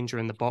just his danger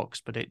in the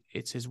box, but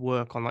it's his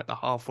work on like the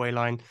halfway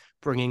line,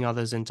 bringing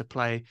others into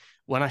play.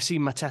 When I see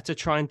Mateta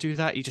try and do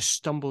that, he just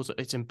stumbles.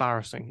 It's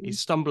embarrassing. He's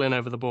stumbling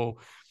over the ball.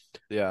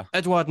 Yeah.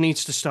 Edouard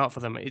needs to start for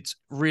them. It's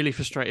really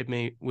frustrated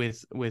me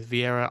with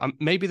Vieira.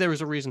 Maybe there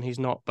is a reason he's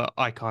not, but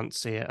I can't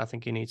see it. I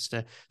think he needs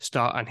to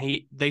start.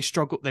 And they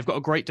struggle. They've got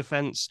a great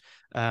defense,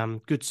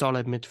 good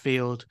solid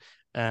midfield,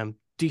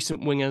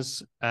 decent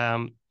wingers.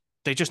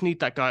 They just need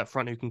that guy up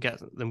front who can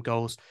get them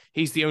goals.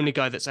 He's the only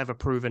guy that's ever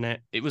proven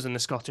it. It was in the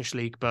Scottish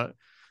League, but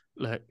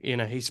look,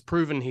 he's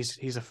proven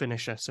he's a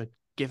finisher. So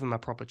give him a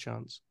proper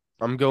chance.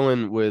 I'm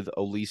going with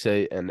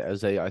Olise and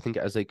Eze. I think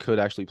Eze could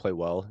actually play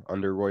well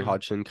under Roy Mm,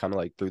 Hodgson, kind of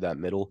like through that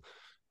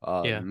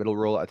yeah. middle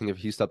role. I think if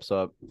he steps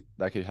up,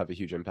 that could have a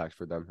huge impact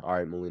for them. All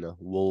right, Melina,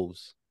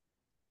 Wolves.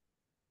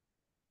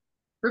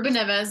 Ruben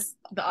Neves,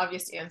 the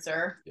obvious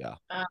answer. Yeah.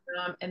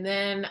 And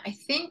then I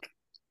think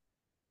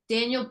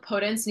Daniel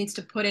Podence needs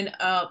to put in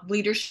a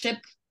leadership,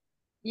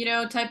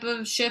 type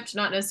of shift,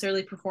 not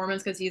necessarily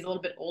performance because he's a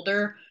little bit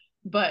older,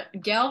 but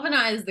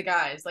galvanize the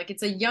guys. Like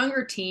it's a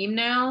younger team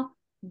now.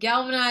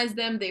 Galvanize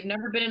them. They've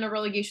never been in a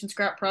relegation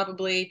scrap,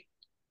 probably.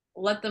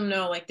 Let them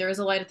know like there is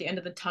a light at the end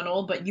of the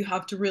tunnel, but you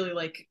have to really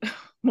like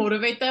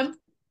motivate them.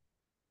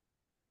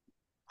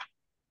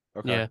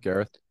 Okay, Yeah.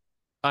 Gareth.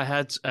 I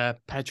had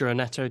Pedro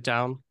Neto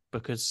down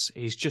because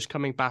he's just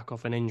coming back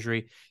off an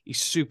injury.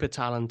 He's super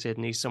talented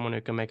and he's someone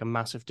who can make a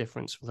massive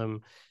difference for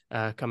them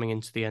coming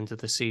into the end of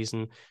the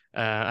season.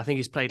 I think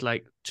he's played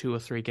like 2 or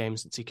 3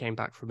 games since he came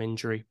back from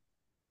injury.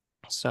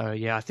 So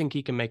yeah, I think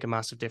he can make a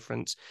massive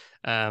difference,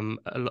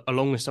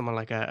 along with someone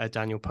like a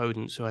Daniel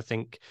Podence, who I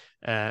think,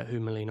 who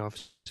Melina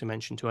obviously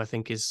mentioned, who I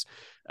think is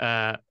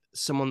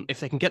someone.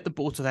 If they can get the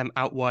ball to them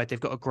out wide, they've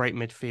got a great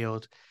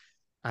midfield.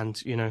 And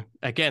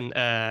again,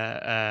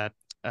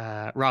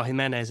 Raul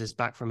Jimenez is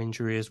back from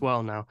injury as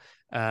well now.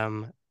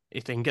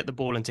 If they can get the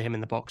ball into him in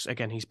the box,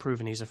 again, he's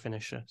proven he's a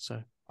finisher.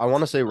 So I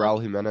want to say Um,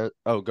 Raul Jimenez.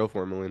 Oh, go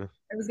for it, Melina.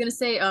 I was gonna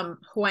say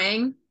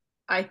Huang.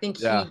 I think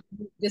Yeah,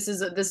 this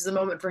is a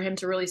moment for him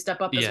to really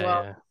step up as yeah,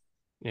 well. yeah,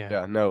 yeah,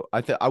 yeah. No,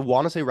 I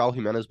want to say Raul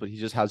Jimenez, but he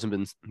just hasn't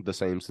been the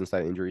same since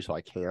that injury, so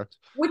I can't.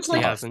 Which he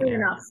like Uh, hasn't. fair Yeah,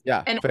 enough.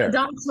 yeah, And fair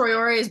Dom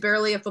Traore is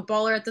barely a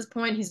footballer at this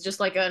point. He's just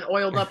like an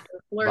oiled up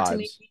footballer to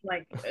me. vibes,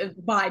 Like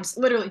vibes,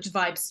 literally just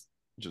vibes.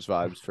 just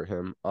vibes for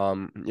him.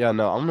 Yeah,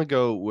 no, I'm gonna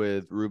go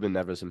with Ruben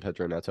Neves and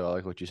Pedro Neto. I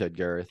like what you said,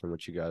 Gareth, and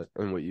what you got,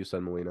 and what you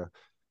said, Melina.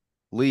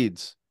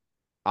 Leeds.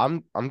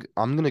 I'm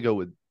gonna go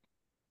with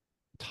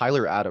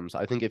Tyler Adams.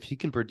 I think if he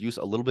can produce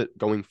a little bit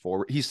going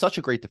forward, he's such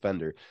a great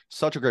defender,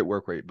 such a great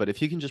work rate. But if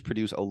he can just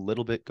produce a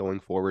little bit going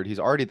forward, he's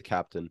already the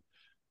captain.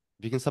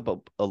 If he can step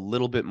up a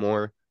little bit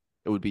more,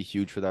 it would be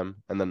huge for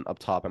them. And then up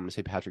top, I'm gonna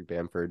say Patrick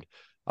Bamford.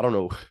 I don't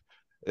know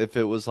if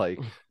it was like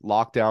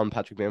lockdown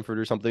Patrick Bamford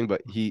or something,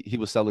 but he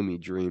was selling me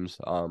dreams.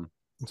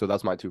 So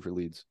that's my two for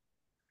Leeds.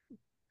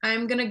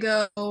 I'm gonna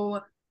go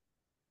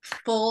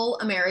full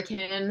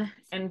American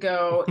and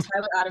go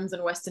Tyler Adams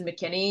and Weston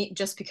McKennie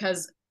just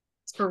because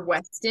for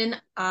Weston,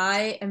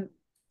 I am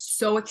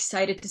so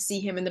excited to see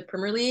him in the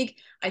Premier League.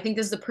 I think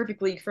this is the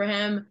perfect league for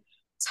him.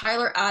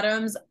 Tyler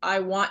Adams, I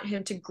want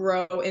him to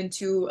grow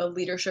into a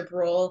leadership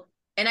role.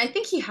 And I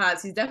think he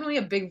has. He's definitely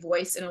a big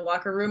voice in a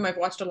locker room. I've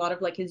watched a lot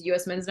of like his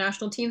US men's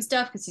national team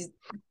stuff because he's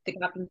the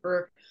captain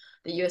for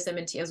the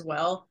USMNT as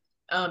well.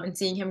 And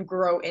seeing him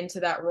grow into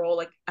that role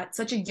like at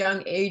such a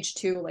young age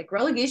too. Like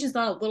relegation is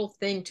not a little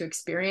thing to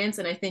experience,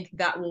 and I think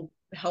that will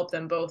help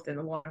them both in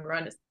the long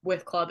run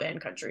with club and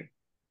country.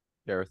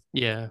 Gareth.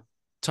 yeah.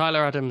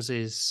 Tyler Adams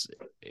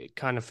it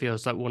kind of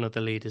feels like one of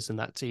the leaders in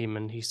that team,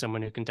 and he's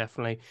someone who can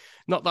definitely,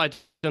 not that I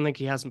don't think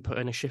he hasn't put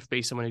in a shift, but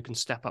he's someone who can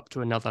step up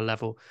to another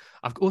level.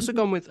 I've also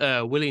gone with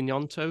Willie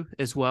Gnonto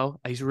as well.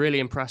 He's really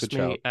impressed Good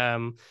me.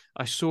 shout.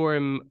 I saw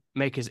him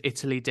make his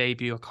Italy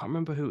debut. I can't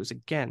remember who it was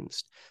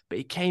against, but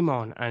he came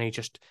on and he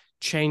just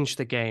changed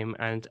the game.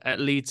 And at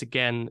Leeds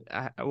again,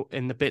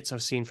 in the bits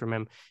I've seen from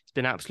him, it's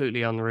been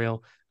absolutely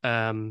unreal.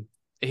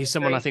 He's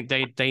someone I think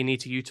they need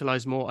to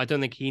utilize more. I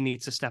don't think he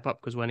needs to step up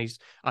because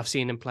I've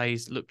seen him play,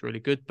 he's looked really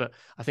good, but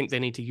I think they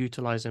need to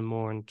utilize him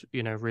more and,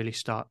 really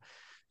start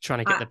trying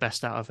to get the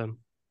best out of him.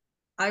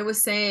 I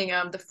was saying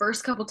the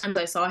first couple times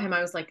I saw him,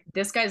 I was like,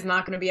 this guy's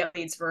not going to be at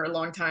Leeds for a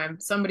long time.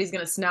 Somebody's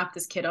going to snap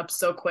this kid up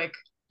so quick.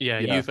 Yeah,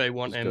 Yeah, Juve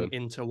want him, good.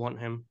 Inter want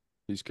him.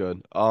 He's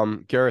good.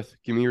 Gareth,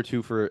 give me your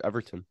 2 for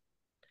Everton.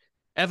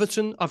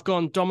 Everton, I've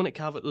gone Dominic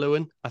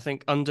Calvert-Lewin. I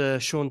think under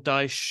Sean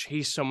Dyche,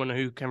 he's someone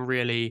who can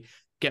really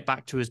get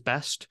back to his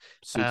best.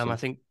 Suits him. I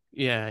think,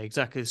 yeah,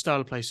 exactly. The style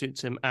of play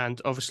suits him.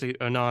 And obviously,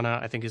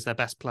 Onana, I think, is their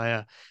best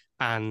player.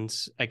 And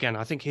again,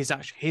 I think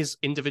his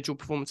individual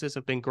performances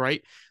have been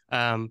great.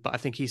 But I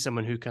think he's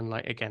someone who can,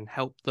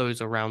 help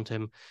those around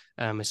him,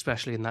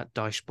 especially in that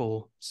Dyche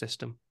ball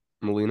system.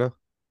 Molina?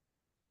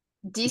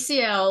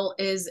 DCL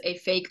is a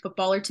fake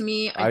footballer to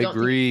me. I don't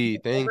agree.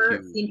 think I've Thank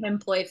ever you. seen him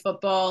play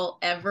football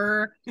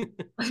ever.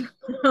 I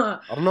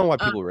don't know why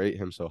people rate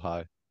him so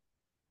high.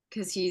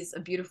 Because he's a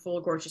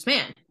beautiful, gorgeous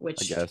man, I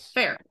which guess.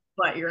 fair,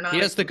 but you're not. He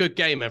has the good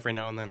game every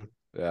now and then.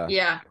 Yeah.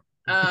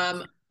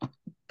 Yeah.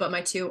 But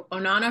my 2,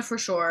 Onana for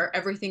sure.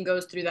 Everything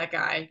goes through that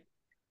guy.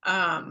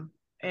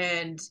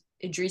 And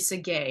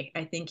Idrissa Gay,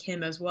 I think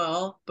him as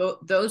well.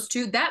 Both those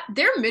two, that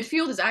their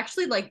midfield is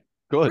actually like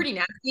Good. pretty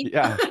nasty.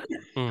 Yeah.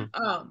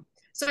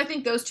 So I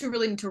think those two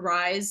really need to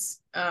rise.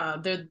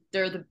 They're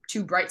the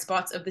 2 bright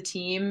spots of the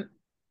team,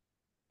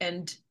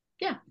 and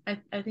yeah,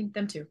 I think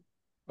them too.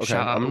 Okay,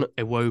 Shout out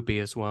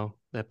Iwobi as well.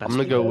 I'm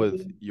gonna go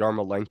with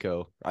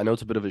Yarmolenko. I know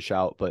it's a bit of a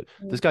shout, but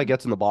this guy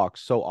gets in the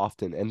box so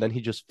often, and then he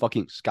just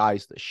fucking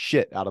skies the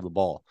shit out of the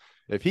ball.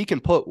 If he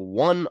can put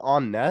one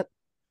on net,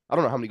 I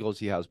don't know how many goals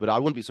he has, but I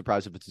wouldn't be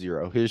surprised if it's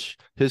 0.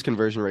 His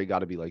conversion rate got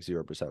to be like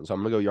 0%. So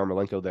I'm gonna go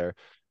Yarmolenko there,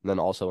 and then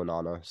also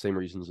Onana. Same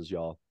reasons as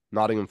y'all.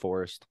 Nottingham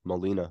Forest,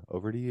 Molina.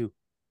 Over to you.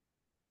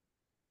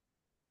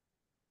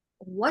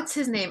 What's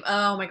his name?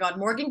 Oh my God,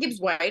 Morgan Gibbs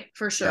White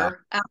for Yeah.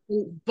 sure.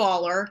 Absolute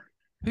baller.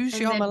 Who's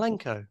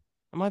Yarmolenko?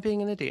 Am I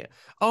being an idiot?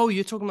 Oh,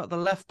 you're talking about the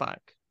left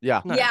back.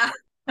 Yeah. No. Yeah.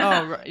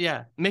 Oh, right,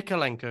 yeah.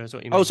 Mikolenko is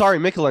what you mean. Oh, sorry,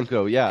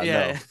 Mikolenko. Yeah.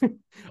 Yeah. No.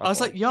 I was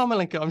like,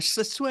 Yarmolenko. I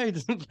swear he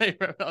doesn't play.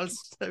 I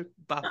was so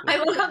baffled. I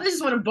love how they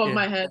just went above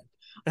my head.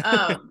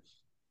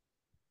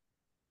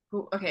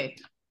 Okay.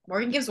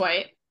 Morgan Gibbs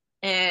White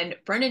and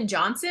Brendan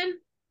Johnson.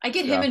 I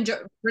get him and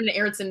Brendan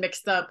Aronson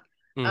mixed up.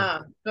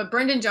 But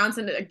Brendan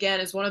Johnson, again,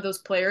 is one of those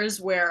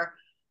players where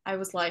I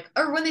was like,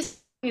 or when they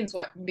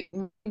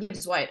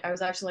Gibbs White, I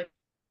was actually like,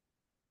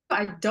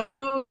 I don't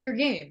know your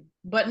game.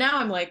 But now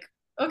I'm like,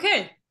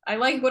 okay, I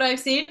like what I've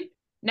seen.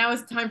 Now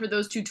it's time for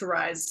those 2 to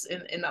rise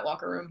in that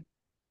locker room.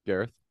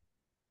 Gareth?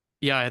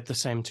 Yeah, I had the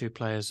same 2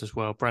 players as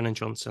well. Brennan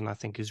Johnson, I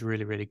think, is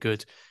really, really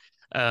good.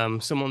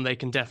 Someone they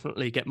can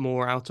definitely get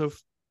more out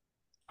of.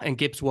 And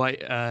Gibbs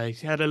White,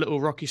 he had a little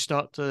rocky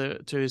start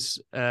to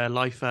his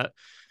life at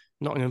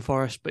Nottingham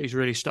Forest, but he's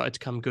really started to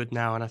come good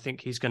now. And I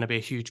think he's going to be a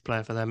huge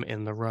player for them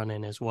in the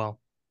run-in as well.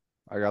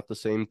 I got the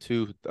same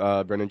 2.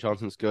 Brendan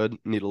Johnson's good.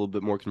 Need a little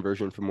bit more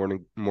conversion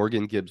from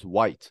Morgan Gibbs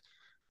White.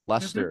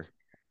 Leicester.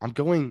 I'm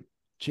going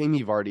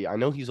Jamie Vardy. I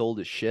know he's old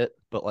as shit,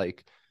 but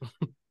like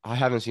I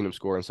haven't seen him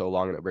score in so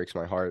long, and it breaks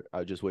my heart.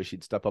 I just wish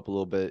he'd step up a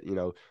little bit,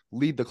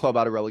 lead the club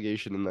out of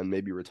relegation and then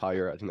maybe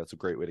retire. I think that's a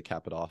great way to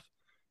cap it off.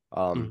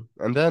 And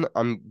then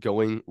I'm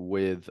going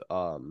with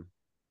oh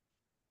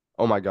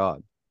my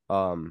God.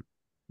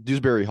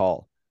 Dewsbury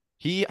Hall.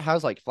 He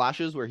has like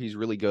flashes where he's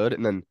really good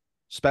and then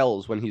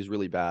spells when he's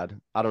really bad.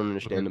 I don't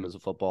understand him as a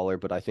footballer,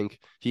 but I think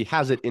he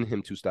has it in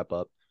him to step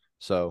up.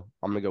 So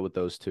I'm gonna go with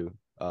those 2.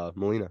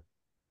 Molina.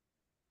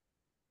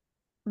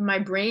 My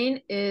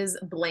brain is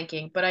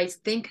blanking, but I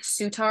think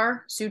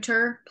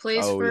Suter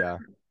plays for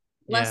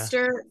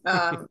Leicester.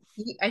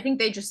 I think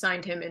they just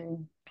signed him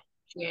in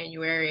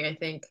January, I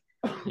think,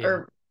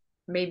 or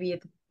maybe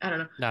I don't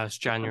know. No, it's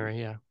January.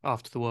 Yeah,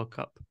 after the World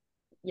Cup.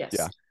 Yes.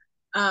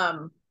 Yeah.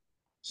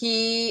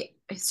 He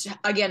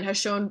again has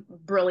shown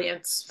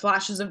brilliance,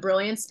 flashes of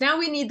brilliance. Now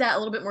we need that a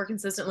little bit more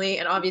consistently,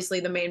 and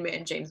obviously the main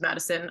man, James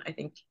Maddison. I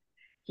think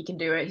he can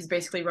do it. He's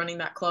basically running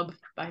that club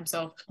by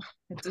himself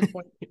at this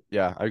point.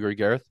 Yeah, I agree,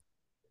 Gareth.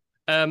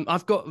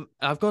 I've gone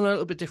a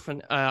little bit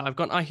different. I've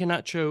got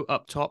Iheanacho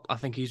up top. I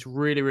think he's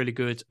really, really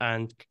good,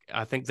 and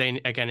I think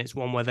it's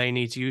one where they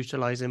need to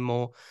utilize him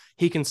more.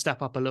 He can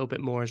step up a little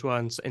bit more as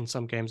well in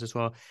some games as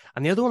well.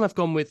 And the other one I've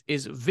gone with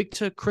is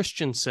Victor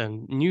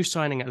Christensen, new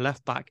signing at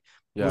left back.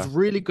 Was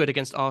really good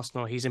against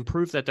Arsenal. He's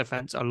improved their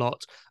defense a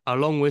lot,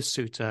 along with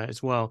Suter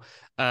as well.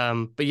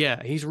 But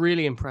yeah, he's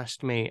really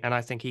impressed me, and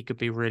I think he could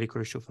be really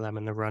crucial for them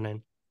in the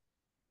run-in.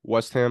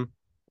 West Ham,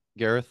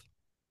 Gareth.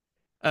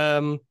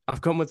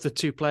 I've gone with the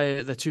two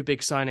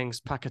big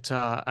signings,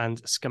 Paquetá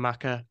and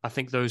Skamaka. I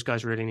think those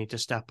guys really need to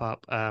step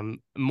up.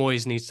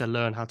 Moyes needs to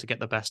learn how to get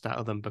the best out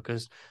of them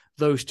because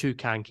those two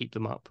can keep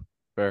them up.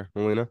 Fair,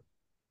 Molina.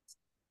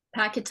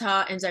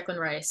 Paquetá and Declan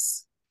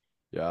Rice.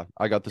 Yeah,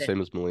 I got the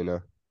same as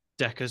Molina.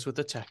 Deckers with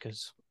the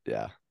Techers.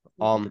 Yeah.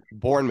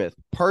 Bournemouth.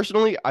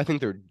 Personally, I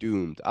think they're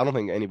doomed. I don't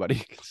think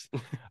anybody.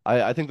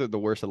 I think they're the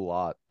worst of the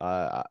lot.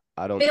 I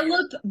don't.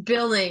 Philip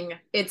Billing,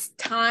 it's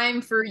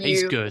time for you.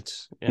 He's good.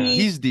 Yeah.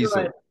 He's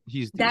decent. Good.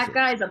 He's That decent.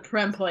 guy's a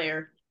prem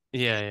player.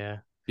 Yeah.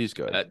 He's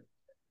good.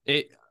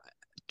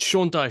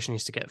 Sean Dyche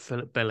needs to get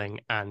Philip Billing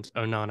and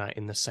Onana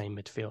in the same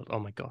midfield. Oh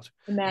my god.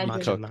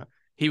 Imagine that.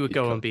 He would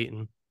go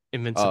unbeaten.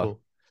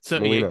 Invincible.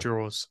 38 Molina.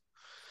 draws.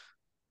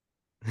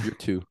 You're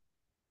two.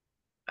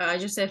 I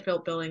just said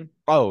Philip Billing.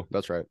 Oh,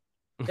 that's right.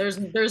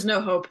 There's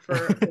no hope for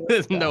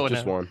There's no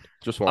one.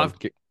 Just one.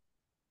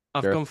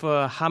 I've gone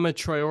for Hamid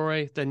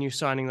Traore, the new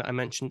signing that I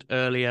mentioned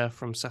earlier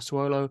from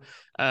Sassuolo.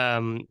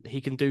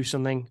 He can do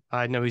something.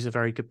 I know he's a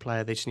very good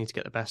player. They just need to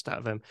get the best out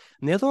of him.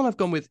 And the other one I've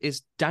gone with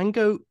is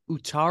Dango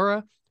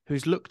Utara,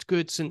 who's looked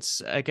good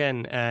since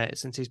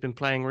he's been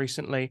playing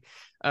recently.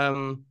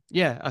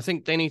 I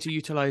think they need to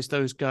utilize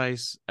those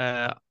guys.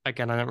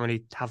 Again, I don't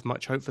really have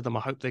much hope for them.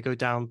 I hope they go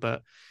down,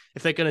 but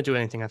if they're going to do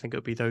anything, I think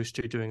it'll be those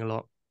two doing a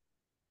lot.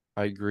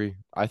 I agree.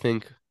 I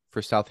think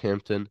for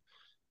Southampton,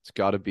 it's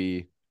got to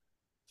be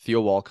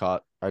Theo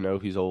Walcott. I know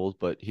he's old,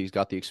 but he's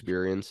got the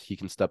experience. He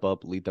can step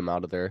up, lead them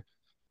out of there.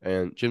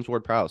 And James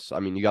Ward-Prowse. I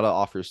mean, you got to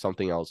offer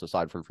something else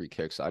aside from free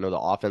kicks. I know the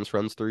offense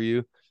runs through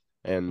you,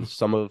 and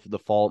some of the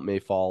fault may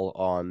fall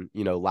on,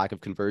 lack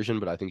of conversion,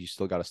 but I think you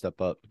still got to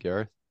step up,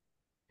 Gareth.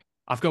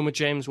 I've gone with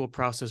James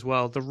Ward-Prowse as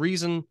well. The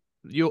reasons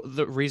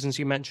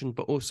you mentioned,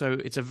 but also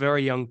it's a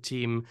very young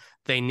team.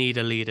 They need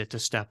a leader to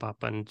step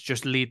up and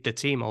just lead the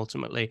team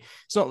ultimately.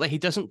 It's not that he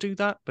doesn't do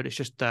that, but it's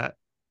just that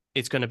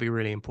it's going to be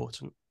really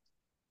important.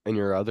 And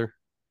your other?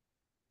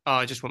 Oh,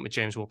 I just went with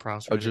James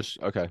Ward-Prowse. Really.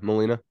 Okay.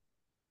 Molina?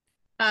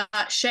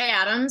 Shea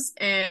Adams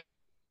and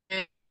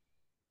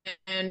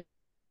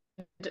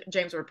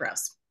James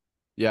Ward-Prowse.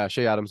 Yeah,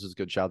 Shea Adams is a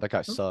good shout. That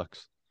guy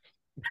sucks.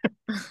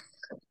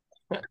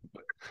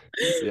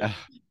 Yeah.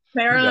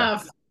 Fair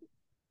enough.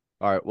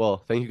 All right. Well,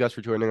 thank you guys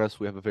for joining us.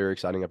 We have a very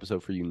exciting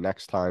episode for you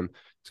next time.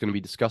 It's going to be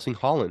discussing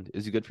Haaland.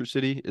 Is he good for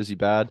City? Is he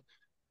bad?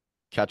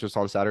 Catch us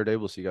on Saturday.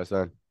 We'll see you guys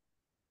then.